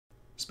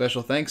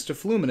Special thanks to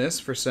Fluminus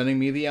for sending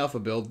me the alpha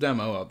build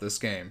demo of this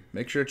game.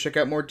 Make sure to check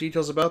out more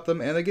details about them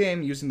and the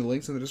game using the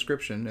links in the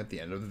description at the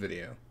end of the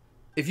video.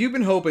 If you've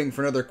been hoping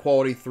for another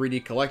quality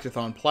 3D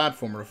collectathon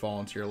platformer to fall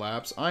into your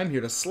laps, I'm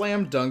here to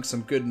slam dunk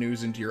some good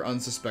news into your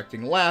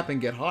unsuspecting lap and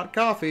get hot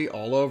coffee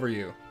all over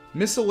you.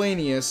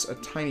 Miscellaneous, a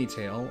Tiny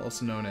Tale,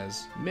 also known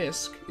as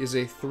Misc, is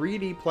a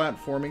 3D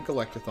platforming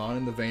collectathon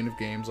in the vein of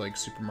games like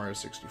Super Mario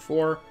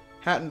 64,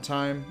 Hat in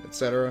Time,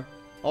 etc.,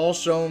 all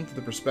shown through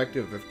the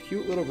perspective of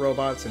cute little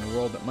robots in a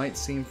world that might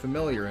seem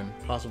familiar and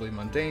possibly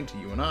mundane to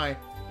you and I,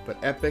 but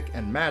epic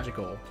and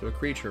magical to a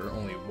creature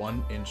only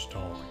 1 inch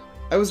tall.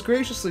 I was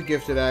graciously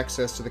gifted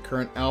access to the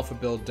current alpha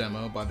build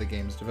demo by the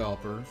game's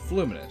developer,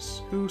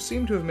 Fluminus, who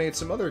seem to have made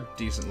some other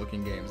decent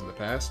looking games in the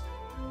past,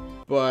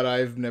 but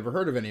I've never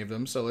heard of any of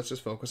them, so let's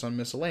just focus on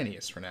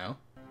Miscellaneous for now.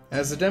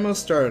 As the demo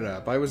started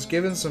up, I was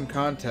given some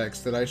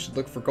context that I should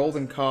look for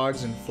golden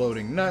cogs and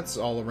floating nuts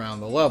all around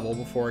the level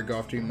before I go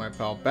off to meet my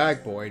pal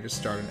Bagboy to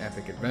start an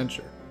epic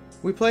adventure.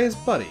 We play as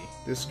Buddy,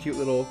 this cute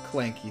little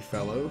clanky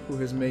fellow who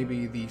has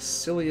maybe the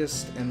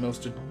silliest and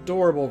most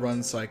adorable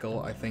run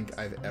cycle I think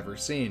I've ever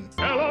seen.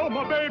 Hello,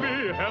 my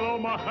baby! Hello,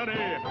 my honey!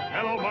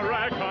 Hello, my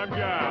ragtime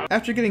gal!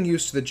 After getting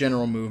used to the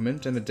general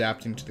movement and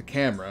adapting to the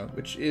camera,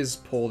 which is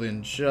pulled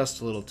in just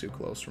a little too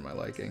close for my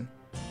liking,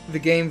 the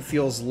game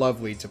feels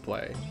lovely to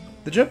play.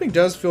 The jumping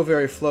does feel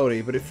very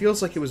floaty, but it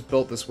feels like it was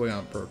built this way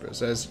on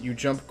purpose, as you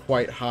jump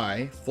quite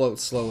high, float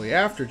slowly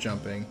after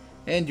jumping,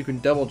 and you can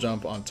double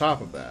jump on top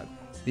of that.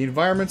 The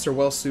environments are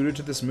well suited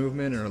to this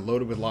movement and are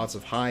loaded with lots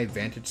of high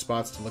vantage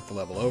spots to look the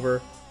level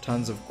over,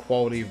 tons of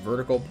quality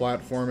vertical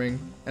platforming,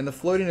 and the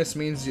floatiness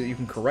means that you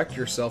can correct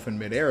yourself in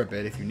midair a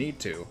bit if you need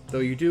to, though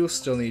you do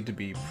still need to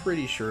be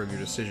pretty sure of your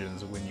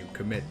decisions when you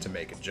commit to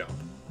make a jump.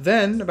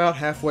 Then, about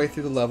halfway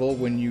through the level,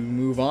 when you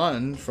move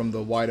on from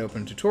the wide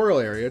open tutorial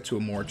area to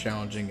a more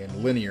challenging and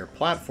linear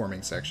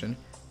platforming section,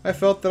 I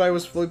felt that I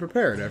was fully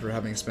prepared after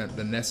having spent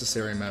the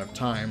necessary amount of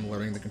time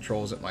learning the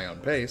controls at my own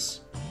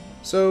pace.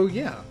 So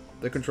yeah,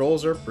 the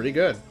controls are pretty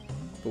good.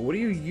 But what do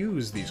you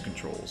use these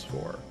controls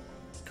for?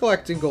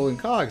 Collecting golden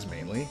cogs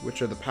mainly,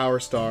 which are the power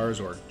stars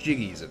or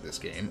jiggies of this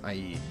game,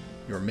 i.e.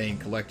 your main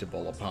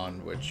collectible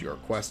upon which your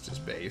quest is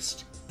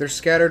based. They're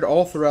scattered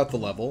all throughout the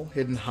level,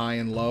 hidden high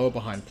and low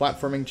behind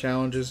platforming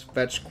challenges,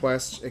 fetch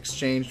quests,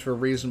 exchanged for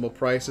reasonable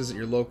prices at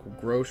your local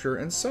grocer,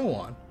 and so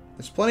on.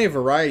 There's plenty of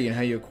variety in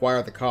how you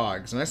acquire the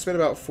cogs, and I spent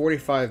about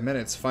 45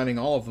 minutes finding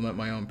all of them at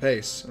my own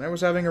pace, and I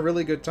was having a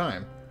really good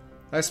time.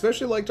 I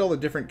especially liked all the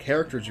different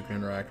characters you can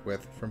interact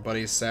with, from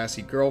Buddy's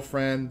sassy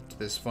girlfriend, to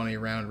this funny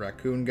round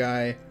raccoon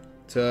guy,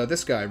 to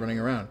this guy running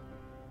around.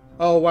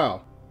 Oh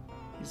wow,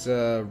 he's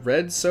a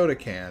red soda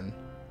can,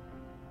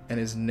 and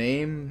his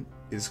name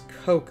is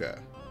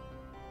Coca.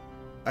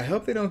 I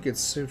hope they don't get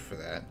sued for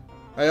that.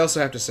 I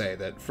also have to say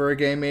that for a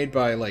game made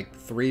by like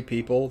 3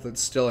 people that's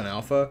still in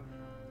alpha,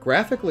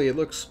 graphically it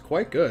looks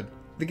quite good.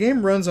 The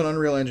game runs on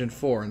Unreal Engine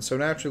 4 and so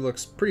naturally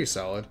looks pretty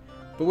solid,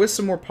 but with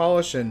some more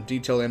polish and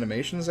detailed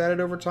animations added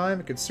over time,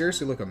 it could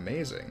seriously look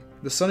amazing.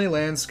 The sunny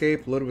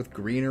landscape loaded with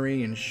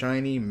greenery and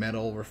shiny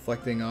metal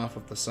reflecting off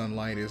of the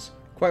sunlight is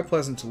quite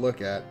pleasant to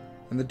look at,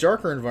 and the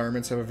darker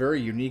environments have a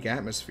very unique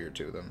atmosphere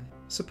to them.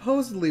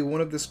 Supposedly,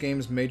 one of this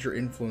game's major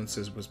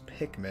influences was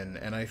Pikmin,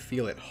 and I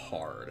feel it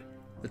hard.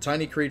 The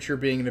tiny creature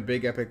being in a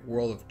big epic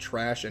world of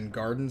trash and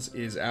gardens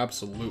is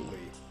absolutely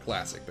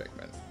classic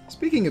Pikmin.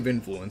 Speaking of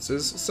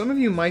influences, some of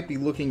you might be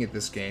looking at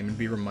this game and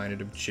be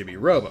reminded of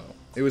Chibi-Robo.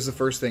 It was the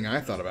first thing I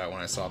thought about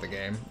when I saw the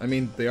game. I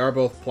mean, they are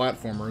both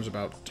platformers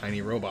about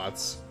tiny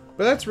robots,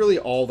 but that's really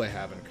all they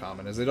have in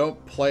common, as they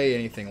don't play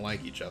anything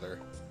like each other.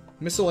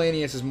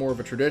 Miscellaneous is more of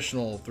a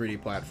traditional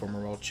 3D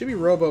platformer, while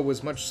Chibi-Robo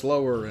was much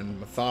slower and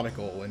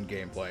methodical in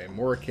gameplay,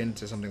 more akin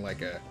to something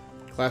like a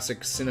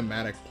classic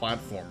cinematic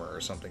platformer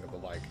or something of the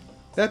like.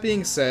 That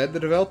being said, the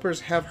developers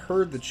have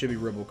heard the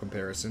Chibi-Robo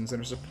comparisons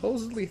and are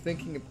supposedly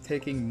thinking of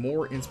taking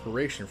more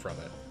inspiration from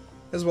it,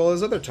 as well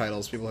as other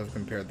titles people have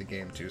compared the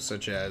game to,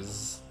 such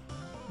as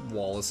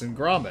Wallace and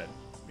Gromit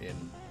in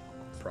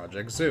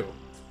Project Zoo.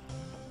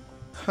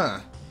 Huh.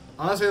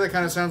 Honestly, that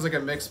kind of sounds like a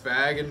mixed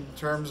bag in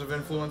terms of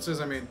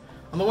influences. I mean,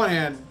 on the one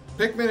hand,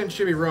 Pikmin and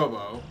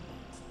Chibi-Robo,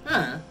 and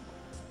then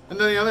on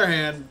the other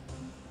hand,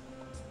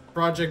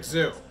 Project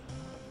Zoo.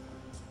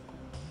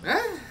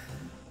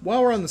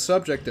 While we're on the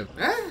subject of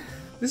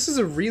this is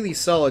a really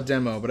solid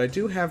demo, but I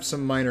do have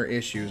some minor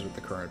issues with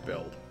the current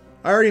build.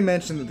 I already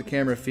mentioned that the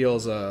camera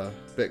feels a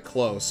bit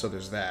close, so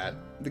there's that.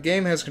 The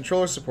game has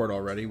controller support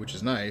already, which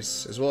is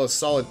nice, as well as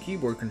solid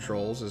keyboard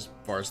controls as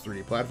far as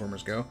 3D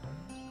platformers go.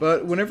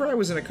 But whenever I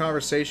was in a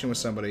conversation with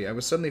somebody, I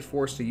was suddenly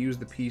forced to use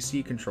the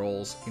PC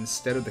controls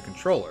instead of the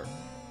controller,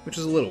 which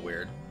is a little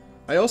weird.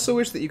 I also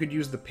wish that you could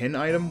use the pin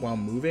item while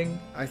moving.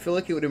 I feel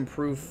like it would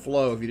improve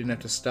flow if you didn't have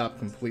to stop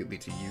completely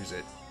to use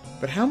it.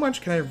 But how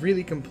much can I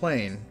really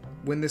complain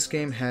when this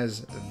game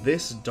has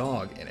this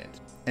dog in it,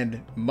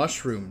 and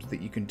mushrooms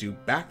that you can do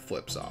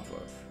backflips off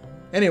of?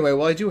 Anyway,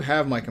 while I do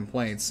have my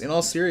complaints, in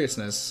all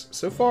seriousness,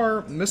 so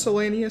far,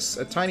 Miscellaneous,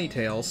 a Tiny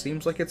Tale,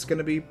 seems like it's going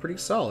to be pretty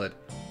solid.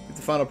 It's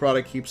the final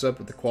product keeps up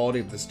with the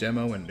quality of this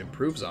demo and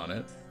improves on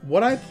it.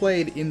 What I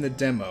played in the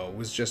demo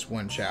was just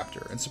one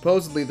chapter, and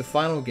supposedly the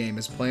final game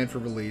is planned for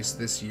release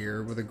this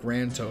year with a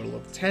grand total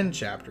of 10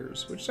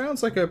 chapters, which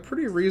sounds like a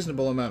pretty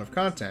reasonable amount of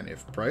content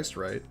if priced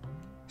right.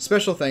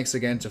 Special thanks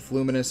again to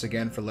Fluminus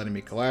for letting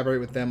me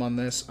collaborate with them on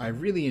this. I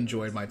really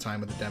enjoyed my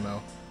time with the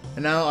demo,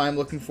 and now I'm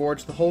looking forward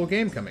to the whole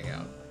game coming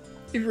out.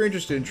 If you're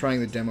interested in trying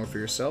the demo for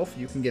yourself,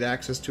 you can get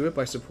access to it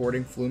by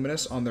supporting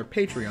Fluminus on their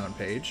Patreon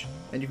page,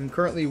 and you can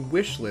currently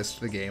wishlist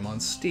the game on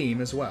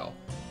Steam as well.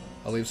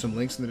 I'll leave some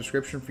links in the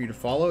description for you to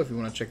follow if you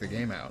want to check the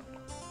game out.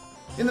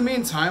 In the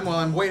meantime, while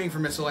I'm waiting for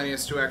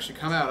Miscellaneous to actually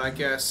come out, I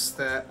guess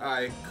that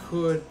I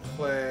could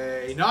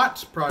play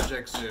not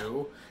Project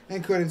Zoo,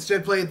 and could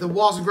instead play the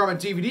Wallace and Gromit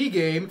DVD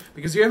game,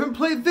 because if you haven't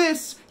played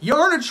this, you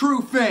aren't a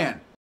true fan!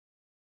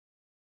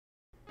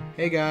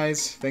 Hey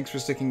guys, thanks for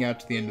sticking out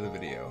to the end of the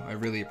video. I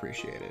really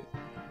appreciate it.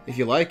 If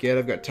you like it,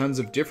 I've got tons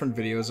of different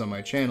videos on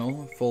my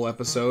channel, full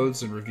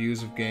episodes and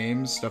reviews of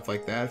games, stuff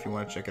like that if you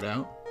want to check it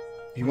out.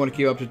 If you want to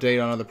keep up to date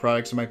on other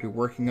products I might be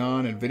working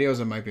on and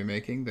videos I might be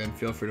making, then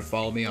feel free to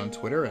follow me on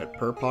Twitter at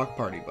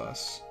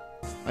PurplePocketPirate.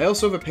 I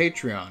also have a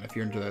Patreon if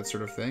you're into that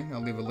sort of thing.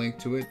 I'll leave a link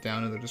to it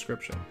down in the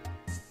description.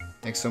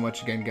 Thanks so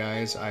much again,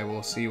 guys. I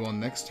will see you all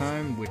next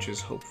time, which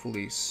is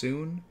hopefully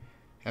soon.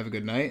 Have a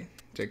good night.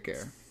 Take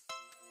care.